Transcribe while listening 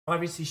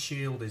Privacy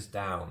Shield is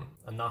down,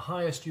 and the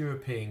highest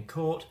European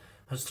court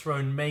has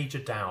thrown major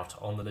doubt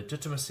on the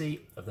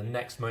legitimacy of the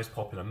next most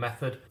popular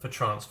method for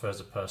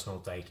transfers of personal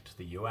data to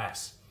the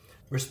US.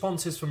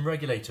 Responses from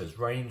regulators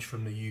range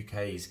from the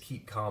UK's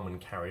Keep Calm and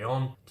Carry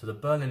On to the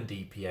Berlin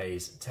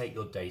DPA's Take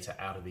Your Data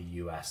Out of the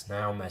US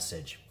Now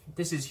message.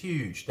 This is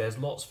huge. There's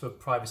lots for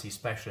privacy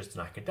specialists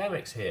and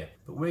academics here,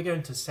 but we're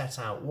going to set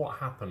out what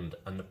happened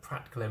and the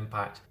practical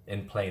impact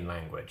in plain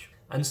language.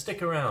 And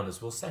stick around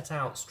as we'll set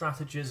out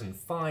strategies and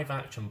 5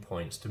 action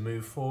points to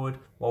move forward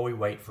while we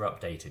wait for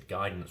updated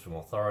guidance from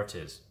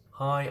authorities.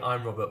 Hi,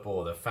 I'm Robert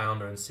Bohr, the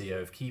founder and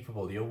CEO of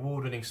Keepable, the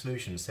award-winning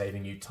solution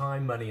saving you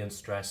time, money and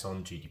stress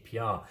on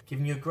GDPR,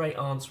 giving you a great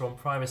answer on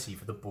privacy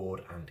for the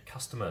board and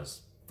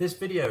customers. This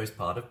video is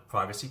part of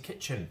Privacy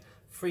Kitchen,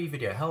 free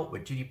video help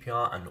with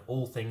GDPR and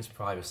all things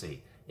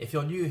privacy. If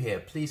you're new here,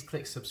 please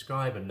click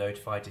subscribe and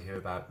notified to hear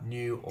about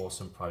new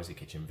awesome Privacy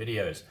Kitchen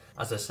videos.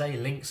 As I say,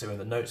 links are in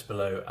the notes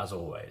below as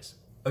always.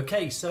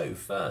 Okay, so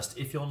first,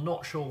 if you're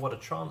not sure what a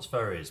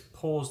transfer is,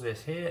 pause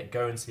this here,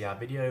 go and see our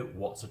video,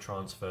 What's a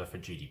Transfer for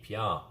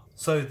GDPR?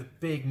 So the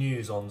big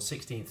news on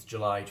 16th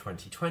July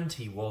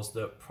 2020 was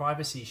that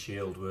Privacy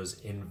Shield was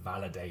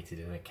invalidated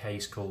in a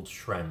case called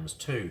Schrems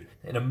II.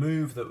 In a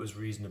move that was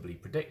reasonably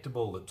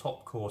predictable, the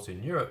top court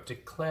in Europe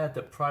declared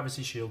that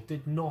Privacy Shield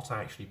did not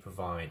actually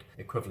provide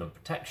equivalent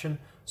protection,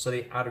 so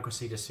the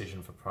adequacy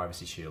decision for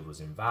Privacy Shield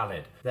was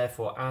invalid.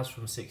 Therefore, as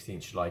from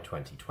 16th July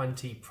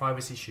 2020,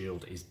 Privacy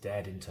Shield is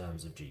dead in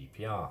terms of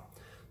GDPR.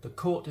 The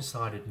court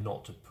decided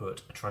not to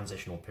put a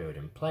transitional period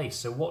in place,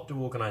 so what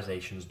do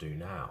organisations do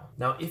now?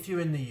 Now, if you're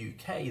in the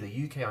UK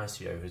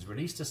ICO has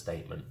released a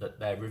statement that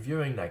they're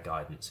reviewing their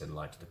guidance in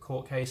light of the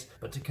court case,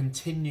 but to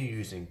continue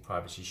using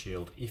Privacy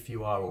Shield if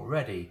you are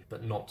already,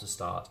 but not to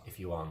start if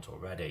you aren't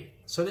already.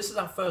 So this is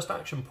our first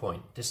action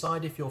point.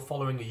 Decide if you're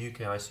following the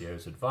UK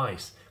ICO's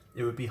advice.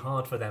 It would be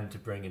hard for them to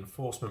bring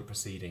enforcement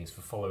proceedings for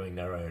following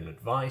their own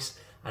advice,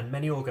 and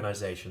many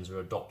organisations are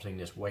adopting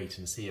this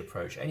wait-and-see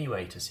approach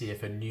anyway to see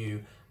if a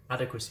new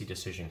adequacy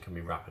decision can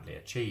be rapidly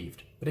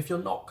achieved. But if you're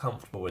not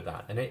comfortable with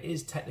that, and it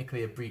is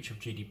technically a breach of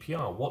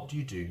GDPR, what do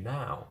you do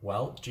now?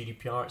 Well,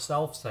 GDPR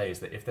itself says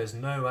that if there's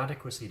no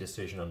adequacy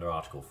decision under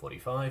Article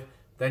 45,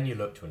 then you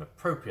look to an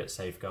appropriate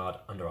safeguard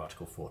under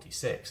Article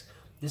 46.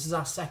 This is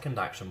our second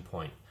action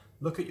point.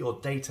 Look at your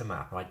data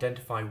map and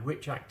identify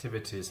which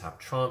activities have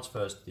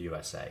transfers to the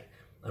USA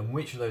and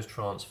which of those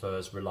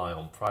transfers rely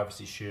on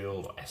Privacy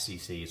Shield or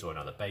SCCs or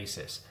another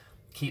basis.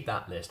 Keep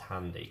that list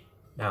handy.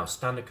 Now,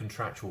 standard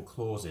contractual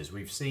clauses.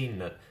 We've seen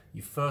that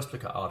you first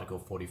look at Article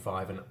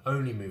 45 and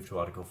only move to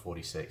Article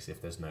 46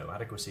 if there's no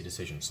adequacy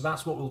decision. So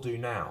that's what we'll do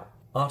now.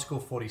 Article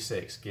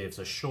 46 gives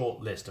a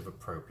short list of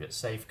appropriate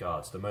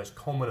safeguards, the most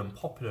common and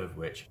popular of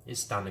which is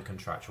standard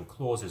contractual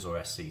clauses or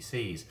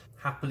SCCs.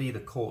 Happily, the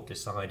court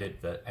decided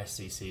that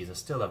SCCs are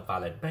still a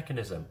valid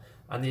mechanism,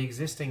 and the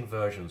existing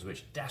versions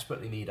which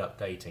desperately need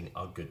updating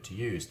are good to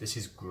use. This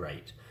is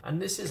great.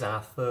 And this is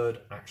our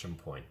third action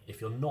point. If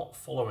you're not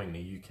following the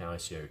UK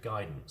ICO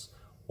guidance,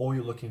 or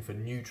you're looking for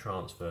new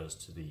transfers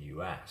to the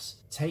US,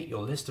 take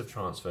your list of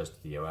transfers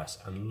to the US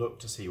and look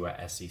to see where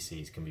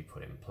SCCs can be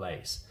put in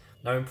place.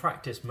 Now, in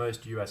practice,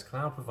 most US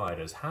cloud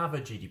providers have a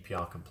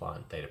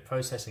GDPR-compliant data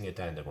processing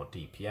addendum or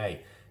DPA.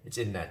 It's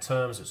in their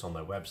terms, it's on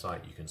their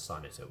website, you can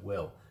sign it at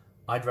will.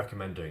 I'd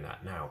recommend doing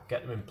that now.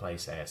 Get them in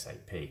place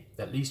ASAP.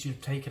 At least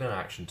you've taken an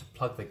action to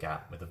plug the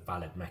gap with a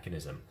valid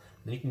mechanism.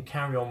 Then you can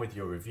carry on with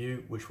your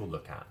review, which we'll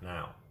look at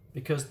now.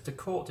 Because the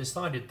court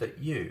decided that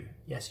you,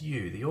 yes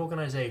you, the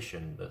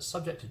organisation that's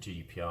subject to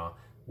GDPR,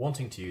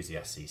 wanting to use the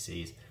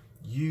SCCs,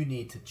 you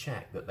need to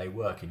check that they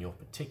work in your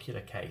particular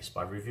case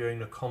by reviewing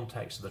the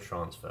context of the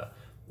transfer,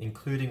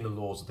 including the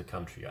laws of the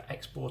country you're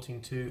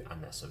exporting to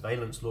and their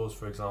surveillance laws,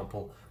 for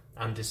example,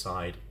 and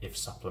decide if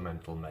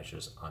supplemental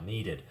measures are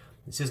needed.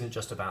 This isn't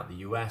just about the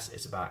US,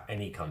 it's about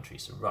any country,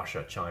 so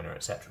Russia, China,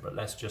 etc. But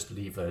let's just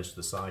leave those to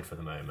the side for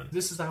the moment.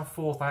 This is our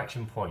fourth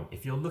action point.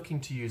 If you're looking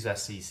to use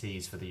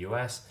SCCs for the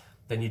US,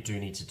 then you do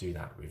need to do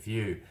that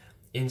review.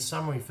 In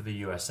summary, for the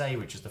USA,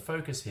 which is the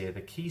focus here,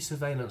 the key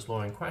surveillance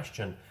law in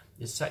question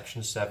is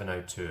Section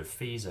 702 of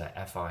FISA,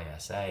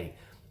 F-I-S-A.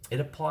 It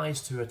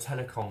applies to a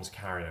telecoms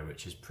carrier,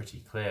 which is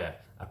pretty clear,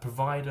 a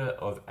provider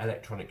of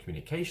electronic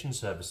communication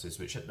services,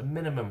 which at the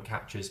minimum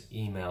captures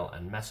email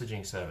and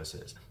messaging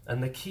services.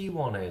 And the key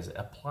one is it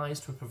applies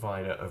to a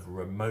provider of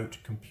remote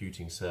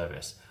computing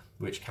service,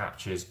 which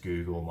captures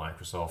Google,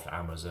 Microsoft,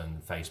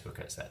 Amazon, Facebook,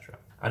 etc.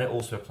 And it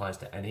also applies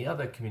to any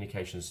other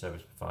communication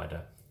service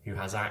provider who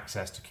has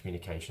access to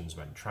communications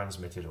when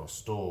transmitted or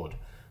stored,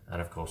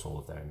 and of course all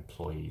of their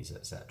employees,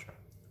 etc.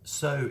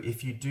 So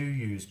if you do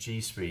use G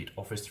Suite,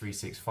 Office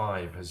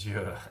 365,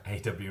 Azure,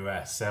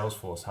 AWS,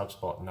 Salesforce,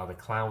 HubSpot and other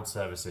cloud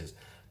services,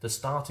 the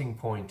starting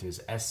point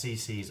is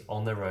SCCs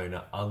on their own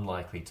are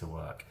unlikely to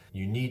work.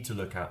 You need to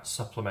look at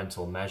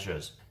supplemental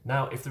measures.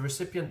 Now, if the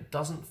recipient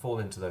doesn't fall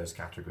into those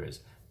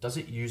categories, Does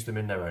it use them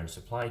in their own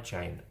supply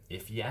chain?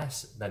 If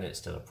yes, then it's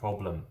still a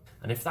problem.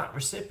 And if that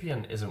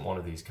recipient isn't one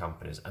of these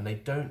companies and they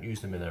don't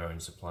use them in their own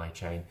supply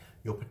chain,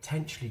 you're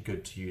potentially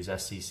good to use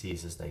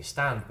SCCs as they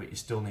stand, but you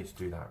still need to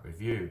do that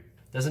review.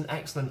 There's an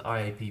excellent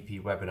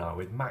IAPP webinar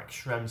with Max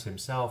Schrems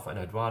himself and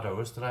Eduardo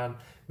Ustaran,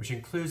 which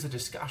includes a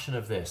discussion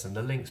of this, and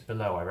the link's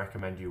below. I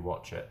recommend you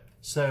watch it.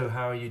 So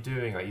how are you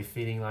doing? Are you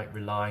feeling like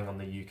relying on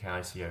the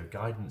UK ICO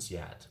guidance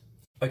yet?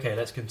 Okay,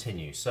 let's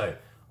continue. So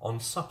on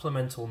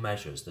supplemental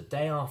measures, the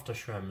day after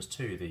Schrems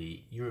II,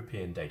 the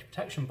European Data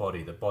Protection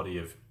Body, the body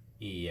of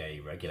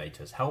EEA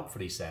regulators,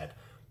 helpfully said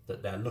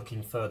that they're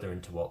looking further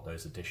into what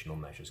those additional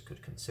measures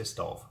could consist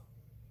of.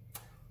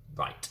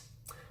 Right.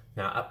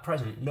 Now, at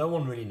present, no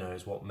one really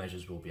knows what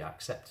measures will be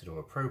accepted or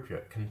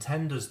appropriate.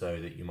 Contenders, though,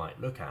 that you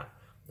might look at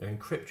are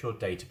encrypt your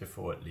data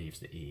before it leaves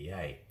the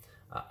EEA,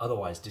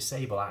 otherwise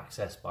disable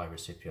access by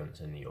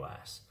recipients in the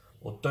US,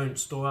 or don't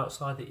store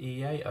outside the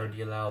EEA,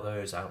 only allow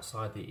those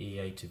outside the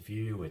EEA to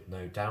view with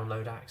no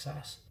download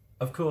access.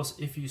 Of course,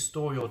 if you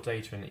store your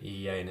data in the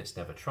EEA and it's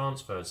never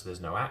transferred, so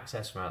there's no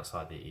access from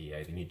outside the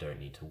EEA, then you don't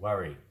need to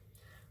worry.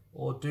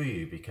 Or do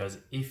you? Because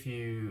if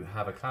you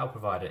have a cloud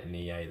provider in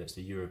EA that's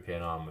the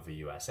European arm of a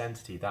US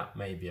entity, that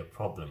may be a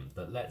problem.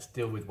 But let's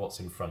deal with what's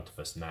in front of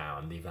us now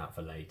and leave that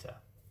for later.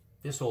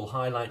 This all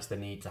highlights the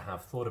need to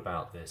have thought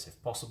about this.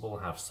 If possible,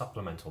 have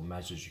supplemental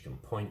measures you can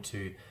point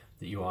to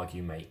that you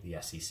argue make the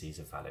SECs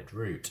a valid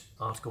route.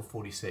 Article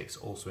 46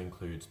 also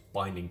includes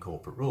binding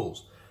corporate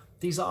rules.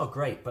 These are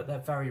great, but they're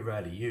very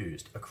rarely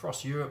used.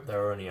 Across Europe,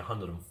 there are only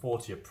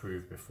 140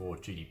 approved before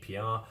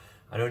GDPR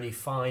and only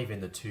 5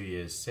 in the 2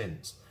 years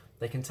since.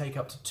 They can take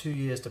up to 2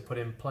 years to put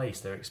in place.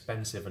 They're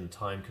expensive and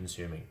time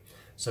consuming.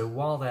 So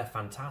while they're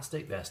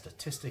fantastic, they're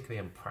statistically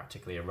and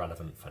practically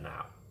irrelevant for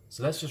now.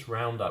 So let's just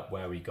round up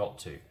where we got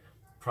to.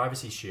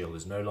 Privacy Shield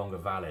is no longer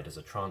valid as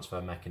a transfer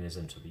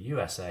mechanism to the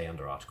USA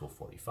under Article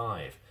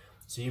 45.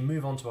 So you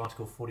move on to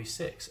Article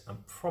 46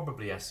 and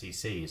probably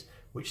SCCs,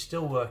 which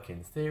still work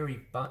in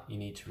theory, but you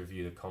need to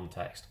review the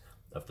context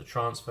of the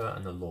transfer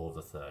and the law of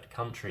the third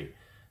country,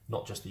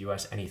 not just the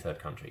US, any third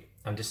country,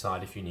 and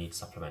decide if you need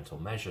supplemental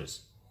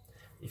measures.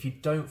 If you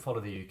don't follow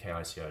the UK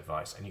ICO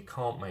advice and you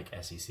can't make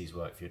SECs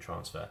work for your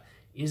transfer,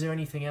 is there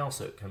anything else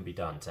that can be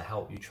done to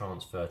help you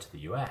transfer to the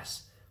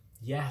US?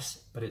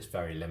 Yes, but it's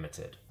very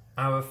limited.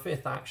 Our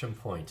fifth action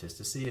point is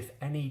to see if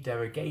any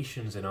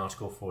derogations in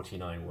Article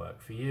 49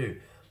 work for you.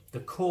 The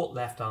court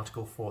left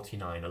Article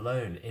 49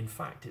 alone. In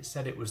fact, it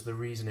said it was the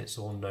reason it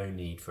saw no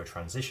need for a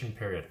transition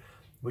period,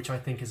 which I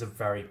think is a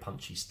very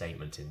punchy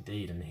statement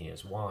indeed, and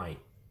here's why.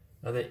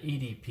 Now, the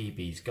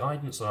EDPB's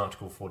guidance on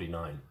Article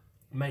 49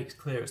 makes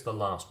clear it's the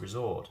last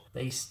resort.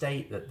 They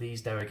state that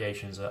these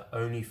derogations are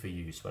only for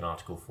use when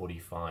Article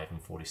 45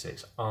 and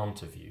 46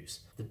 aren't of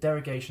use. The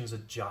derogations are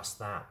just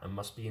that and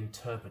must be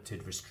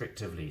interpreted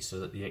restrictively so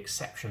that the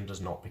exception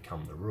does not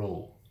become the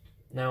rule.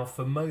 Now,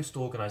 for most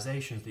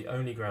organisations, the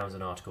only grounds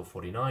in Article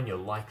 49 you're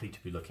likely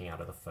to be looking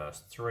at are the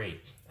first 3.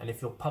 And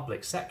if you're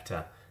public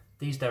sector,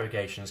 these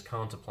derogations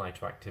can't apply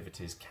to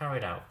activities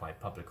carried out by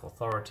public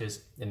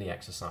authorities in the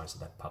exercise of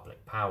their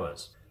public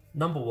powers.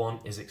 Number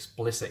 1 is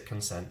explicit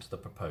consent to the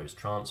proposed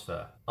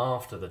transfer,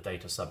 after the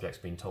data subject's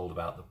been told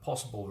about the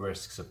possible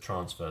risks of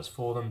transfers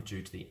for them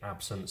due to the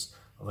absence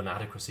of an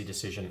adequacy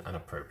decision and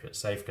appropriate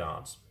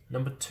safeguards.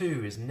 Number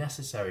 2 is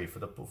necessary for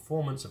the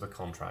performance of a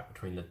contract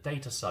between the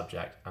data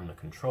subject and the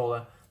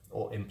controller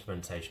or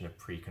implementation of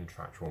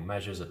pre-contractual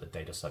measures at the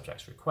data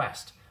subject's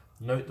request.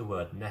 Note the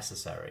word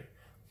necessary.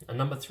 And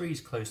number 3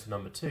 is close to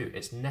number 2.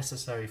 It's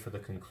necessary for the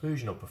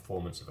conclusion or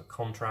performance of a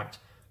contract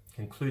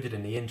concluded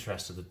in the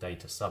interest of the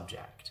data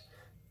subject.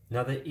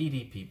 Now, the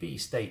EDPB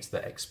states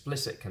that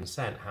explicit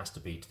consent has to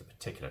be to the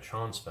particular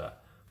transfer.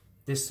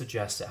 This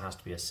suggests it has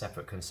to be a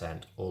separate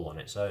consent all on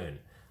its own.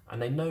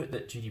 And they note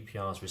that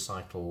GDPR's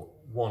recital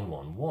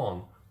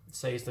 111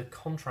 says the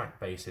contract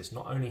basis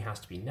not only has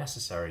to be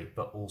necessary,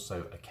 but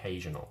also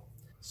occasional.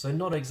 So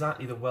not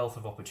exactly the wealth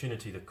of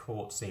opportunity the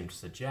court seemed to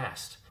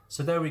suggest.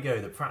 So there we go,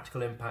 the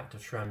practical impact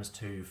of Schrems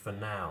II for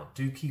now.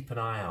 Do keep an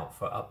eye out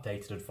for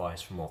updated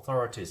advice from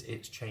authorities.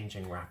 It's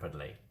changing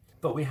rapidly.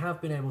 But we have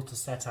been able to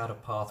set out a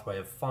pathway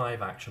of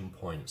 5 action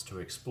points to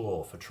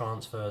explore for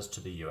transfers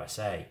to the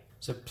USA.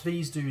 So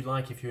please do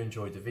like if you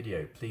enjoyed the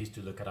video. Please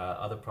do look at our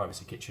other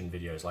Privacy Kitchen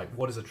videos like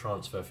what is a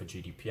transfer for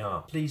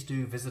GDPR. Please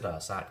do visit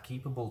us at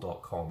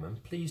keepable.com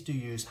and please do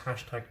use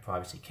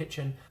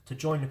 #PrivacyKitchen to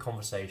join the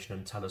conversation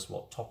and tell us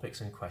what topics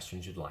and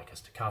questions you'd like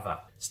us to cover.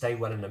 Stay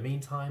well in the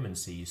meantime and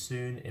see you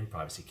soon in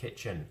Privacy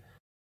Kitchen.